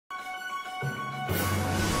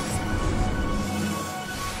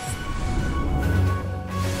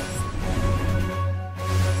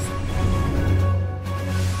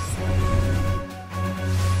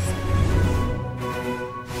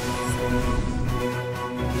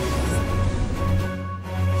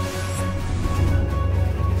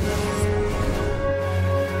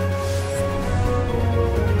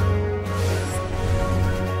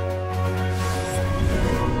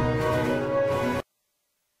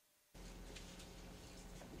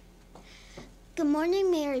Good morning,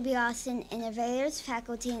 Mary B. Austin, innovators,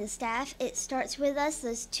 faculty, and staff. It starts with us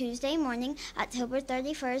this Tuesday morning, October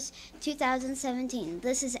 31st, 2017.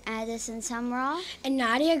 This is Addison Summerall and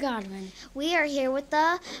Nadia Godwin. We are here with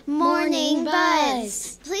the Morning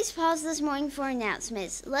Buzz. Please pause this morning for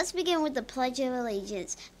announcements. Let's begin with the Pledge of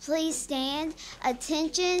Allegiance. Please stand.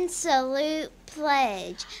 Attention, salute,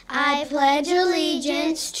 pledge. I pledge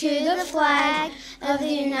allegiance to the flag of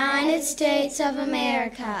the United States of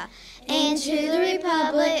America and to the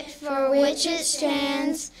republic for which it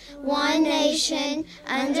stands, one nation,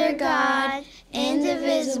 under God,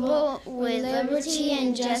 indivisible, with liberty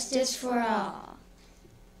and justice for all.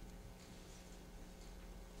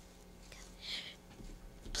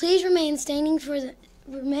 Please remain standing for the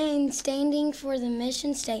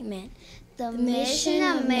mission statement. The mission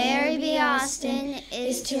of Mary B. Austin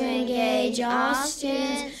is to engage all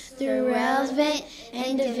students through relevant,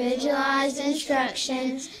 individualized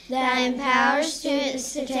instructions that empower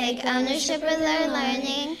students to take ownership of their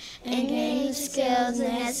learning and gain the skills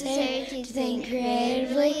necessary to think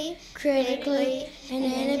creatively, critically, and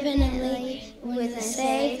independently with a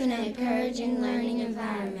safe and encouraging learning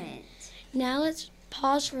environment. Now let's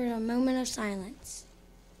pause for a moment of silence.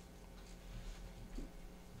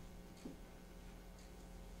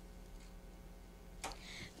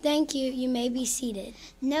 Thank you. You may be seated.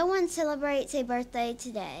 No one celebrates a birthday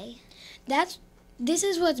today. This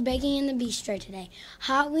is what's baking in the bistro today.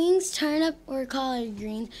 Hot wings, turnip or collard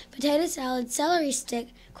greens, potato salad, celery stick,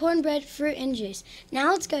 cornbread, fruit, and juice. Now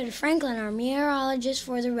let's go to Franklin, our meteorologist,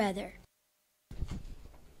 for the weather.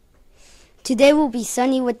 Today will be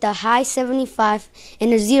sunny with the high 75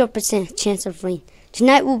 and a 0% chance of rain.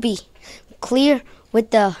 Tonight will be clear with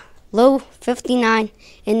the low 59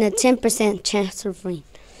 and a 10% chance of rain.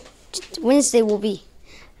 Wednesday will be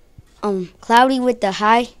cloudy with the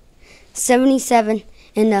high 77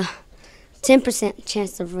 and a 10%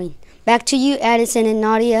 chance of rain. Back to you, Addison and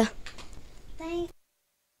Nadia.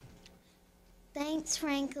 Thanks,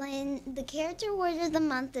 Franklin. The character word of the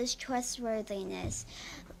month is trustworthiness.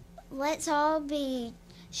 Let's all be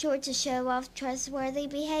sure to show off trustworthy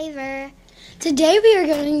behavior. Today we are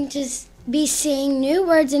going to be seeing new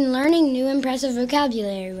words and learning new impressive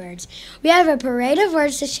vocabulary words. We have a parade of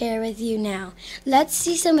words to share with you now. Let's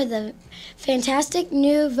see some of the fantastic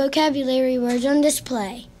new vocabulary words on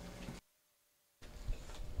display.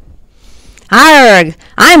 Arrgh!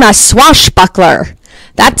 I'm a swashbuckler.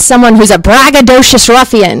 That's someone who's a braggadocious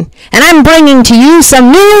ruffian. And I'm bringing to you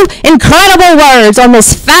some new, incredible words on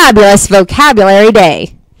this fabulous vocabulary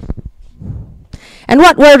day. And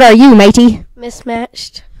what word are you, matey?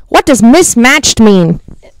 Mismatched. What does mismatched mean?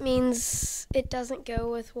 It means it doesn't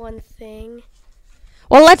go with one thing.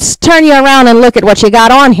 Well, let's turn you around and look at what you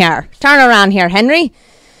got on here. Turn around here, Henry.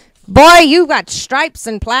 Boy, you got stripes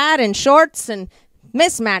and plaid and shorts and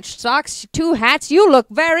mismatched socks, 2 hats. You look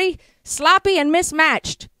very sloppy and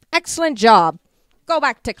mismatched. Excellent job. Go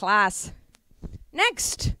back to class.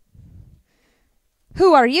 Next.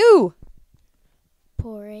 Who are you?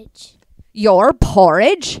 Porridge. You're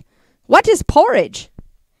porridge? What is porridge?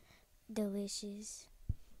 Delicious.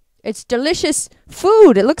 It's delicious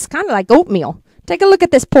food. It looks kind of like oatmeal. Take a look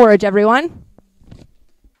at this porridge, everyone.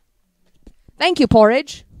 Thank you,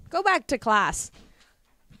 porridge. Go back to class.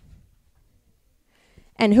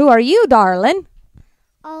 And who are you, darling?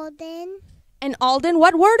 Alden. And Alden,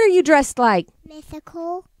 what word are you dressed like?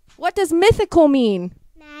 Mythical. What does mythical mean?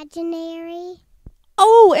 Imaginary.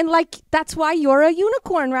 Oh, and like that's why you're a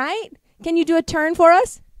unicorn, right? Can you do a turn for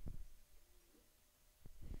us?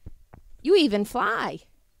 You even fly.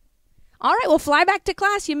 All right, well, fly back to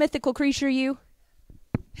class, you mythical creature, you.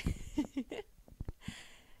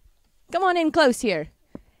 Come on in close here.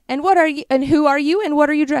 And what are you? And who are you? And what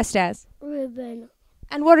are you dressed as? Reuben.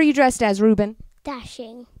 And what are you dressed as, Reuben?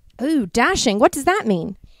 Dashing. Ooh, dashing. What does that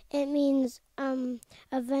mean? It means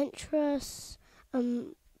adventurous,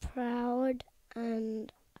 proud,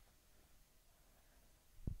 and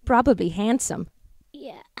probably handsome.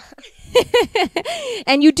 Yeah.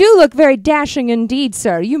 And you do look very dashing indeed,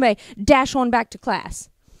 sir. You may dash on back to class.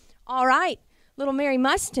 All right, little Mary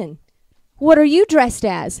Mustin. What are you dressed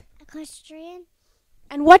as? Equestrian.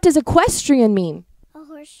 And what does equestrian mean? A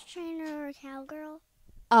horse trainer or a cowgirl.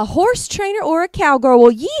 A horse trainer or a cowgirl.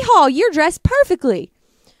 Well, yeehaw, you're dressed perfectly.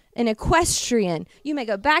 An equestrian. You may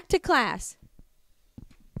go back to class.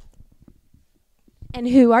 And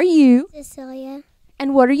who are you? Cecilia.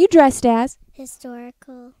 And what are you dressed as?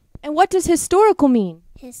 Historical. And what does historical mean?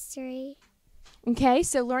 History. Okay,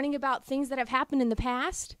 so learning about things that have happened in the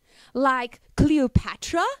past, like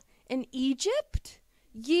Cleopatra in Egypt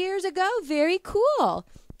years ago. Very cool.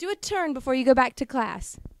 Do a turn before you go back to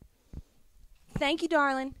class. Thank you,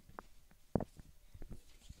 darling.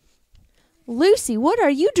 Lucy, what are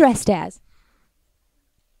you dressed as?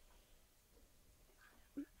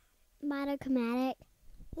 Monochromatic.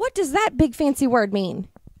 What does that big fancy word mean?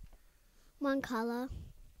 One color.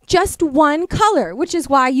 Just one color, which is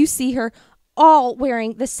why you see her all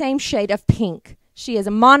wearing the same shade of pink. She is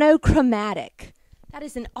monochromatic. That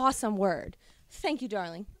is an awesome word. Thank you,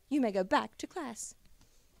 darling. You may go back to class.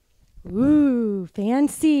 Ooh,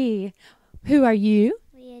 fancy. Who are you?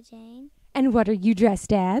 Leah Jane. And what are you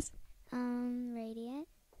dressed as? Radiant.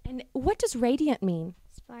 And what does radiant mean?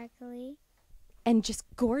 Sparkly. And just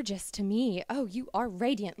gorgeous to me. Oh, you are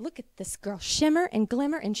radiant. Look at this girl. Shimmer and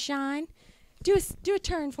glimmer and shine. Do a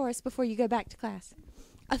turn for us before you go back to class.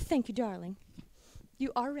 Oh, thank you, darling.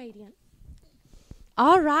 You are radiant.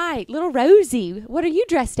 All right, little Rosie, what are you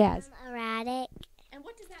dressed as? Erratic. And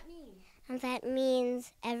what does that mean? That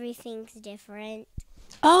means everything's different.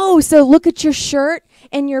 Oh, so look at your shirt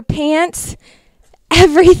and your pants.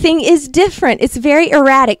 Everything is different. It's very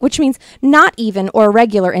erratic, which means not even or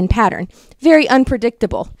irregular in pattern. Very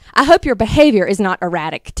unpredictable. I hope your behavior is not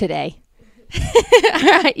erratic today. All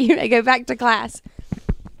right, you may go back to class.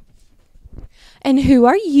 And who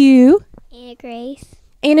are you? Anna Grace.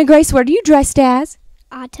 Anna Grace, what are you dressed as?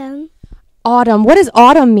 Autumn. Autumn. What does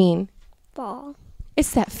autumn mean? Fall.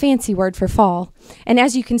 It's that fancy word for fall. And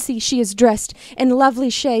as you can see, she is dressed in lovely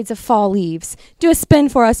shades of fall leaves. Do a spin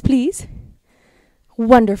for us, please.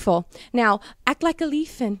 Wonderful. Now, act like a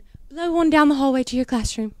leaf and blow on down the hallway to your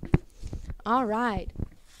classroom. All right.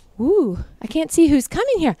 Ooh, I can't see who's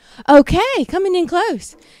coming here. Okay, coming in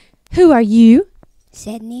close. Who are you?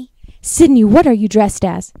 Sydney. Sydney, what are you dressed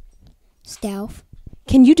as? Stealth.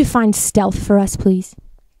 Can you define stealth for us, please?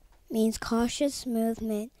 Means cautious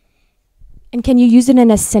movement. And can you use it in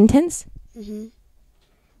a sentence? Mm-hmm.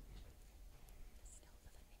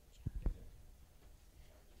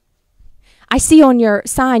 I see on your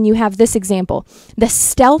sign you have this example. The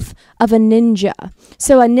stealth of a ninja.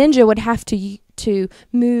 So a ninja would have to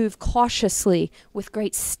move cautiously with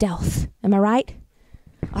great stealth. Am I right?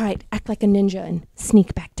 All right, act like a ninja and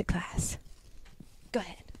sneak back to class. Go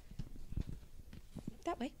ahead.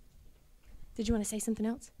 That way. Did you want to say something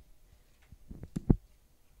else?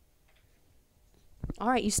 All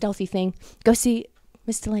right, you stealthy thing. Go see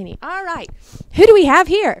Miss Delaney. All right. Who do we have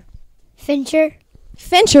here? Fincher.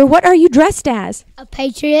 Fincher, what are you dressed as? A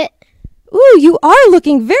patriot. Ooh, you are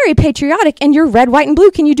looking very patriotic, and you're red, white, and blue.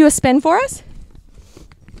 Can you do a spin for us?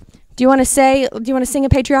 Do you want to sing a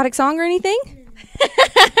patriotic song or anything?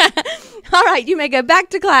 All right, you may go back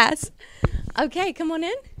to class. Okay, come on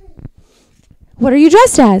in. What are you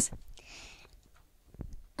dressed as?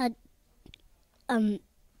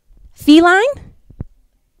 Feline?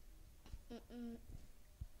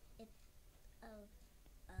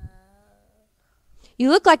 You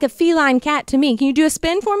look like a feline cat to me. Can you do a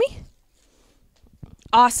spin for me?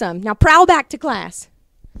 Awesome. Now prowl back to class.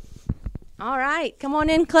 All right, come on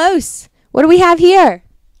in close. What do we have here?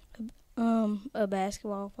 A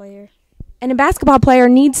basketball player. And a basketball player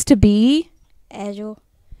needs to be Agile.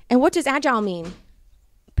 And what does agile mean?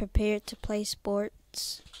 Prepared to play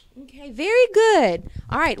sports. Okay, very good.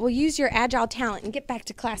 All right, we'll use your agile talent and get back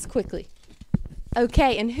to class quickly.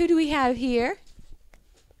 Okay, and who do we have here?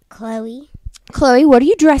 Chloe. Chloe, what are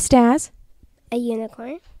you dressed as? A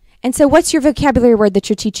unicorn. And so what's your vocabulary word that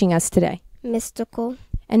you're teaching us today? Mystical.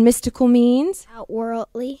 And mystical means?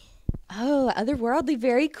 Outworldly. Oh, otherworldly.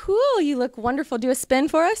 Very cool. You look wonderful. Do a spin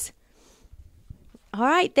for us. All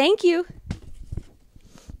right, thank you.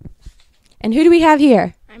 And who do we have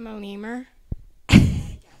here? I'm a lemur.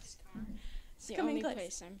 It's the only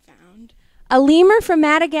place I'm found. A lemur from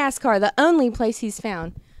Madagascar, the only place he's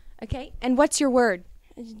found. Okay, and what's your word?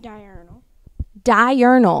 It's diurnal.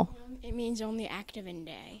 Diurnal. It means only active in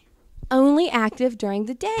day. Only active during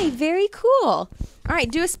the day. Very cool. All right,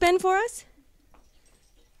 do a spin for us.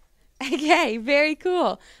 Okay, very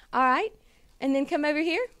cool. All right, and then come over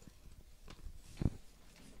here.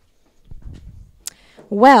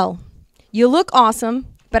 Well, you look awesome,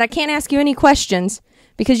 but I can't ask you any questions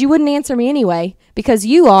because you wouldn't answer me anyway because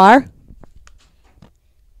you are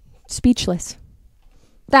speechless.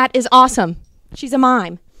 That is awesome. She's a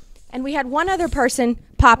mime. And we had one other person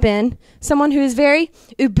pop in, someone who is very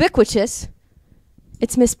ubiquitous.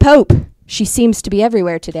 It's Miss Pope. She seems to be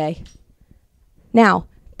everywhere today. Now,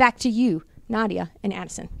 back to you, Nadia and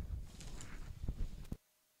Addison.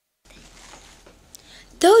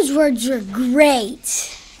 Those words were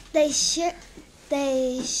great. They sure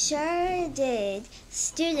did.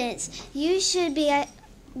 Students, you should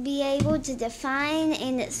be able to define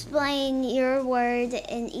and explain your word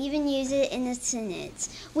and even use it in a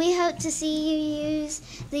sentence. We hope to see you use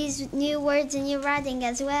these new words in your writing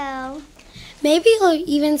as well. Maybe you'll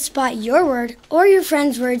even spot your word or your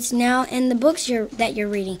friend's words now in the books that you're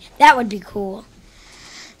reading. That would be cool.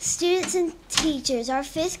 Students and teachers, our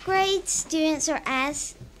 5th grade students are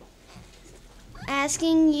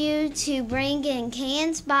asking you to bring in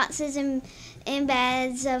cans, boxes, and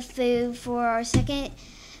bags of food for our second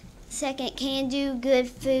Can Do Good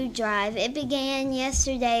food drive. It began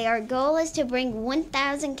yesterday. Our goal is to bring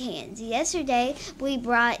 1,000 cans. Yesterday, we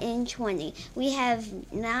brought in 20. We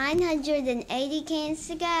have 980 cans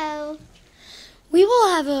to go. We will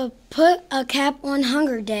have a Put a Cap on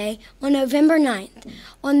Hunger Day on November 9th.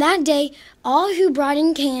 On that day, all who brought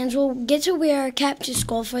in cans will get to wear a cap to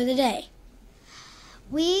school for the day.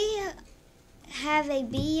 We have a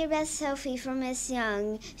Be Your Best selfie from Miss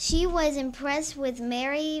Young. She was impressed with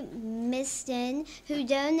Mary Miston, who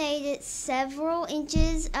donated several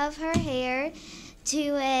inches of her hair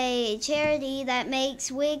to a charity that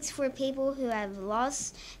makes wigs for people who have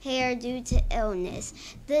lost hair due to illness.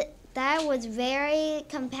 That was very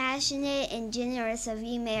compassionate and generous of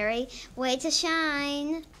you, Mary. Way to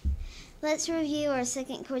shine. Let's review our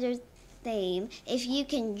second quarter theme. If you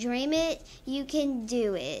can dream it, you can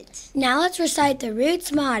do it. Now let's recite the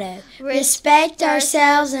Roots motto. Respect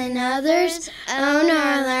ourselves and others, own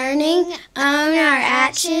our learning, own our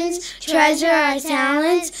actions, treasure our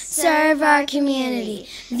talents, serve our community.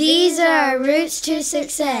 These are our roots to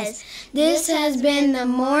success. This has been the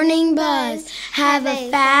Morning Buzz. Have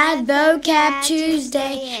a fab vocab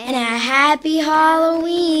Tuesday and a happy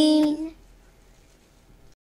Halloween.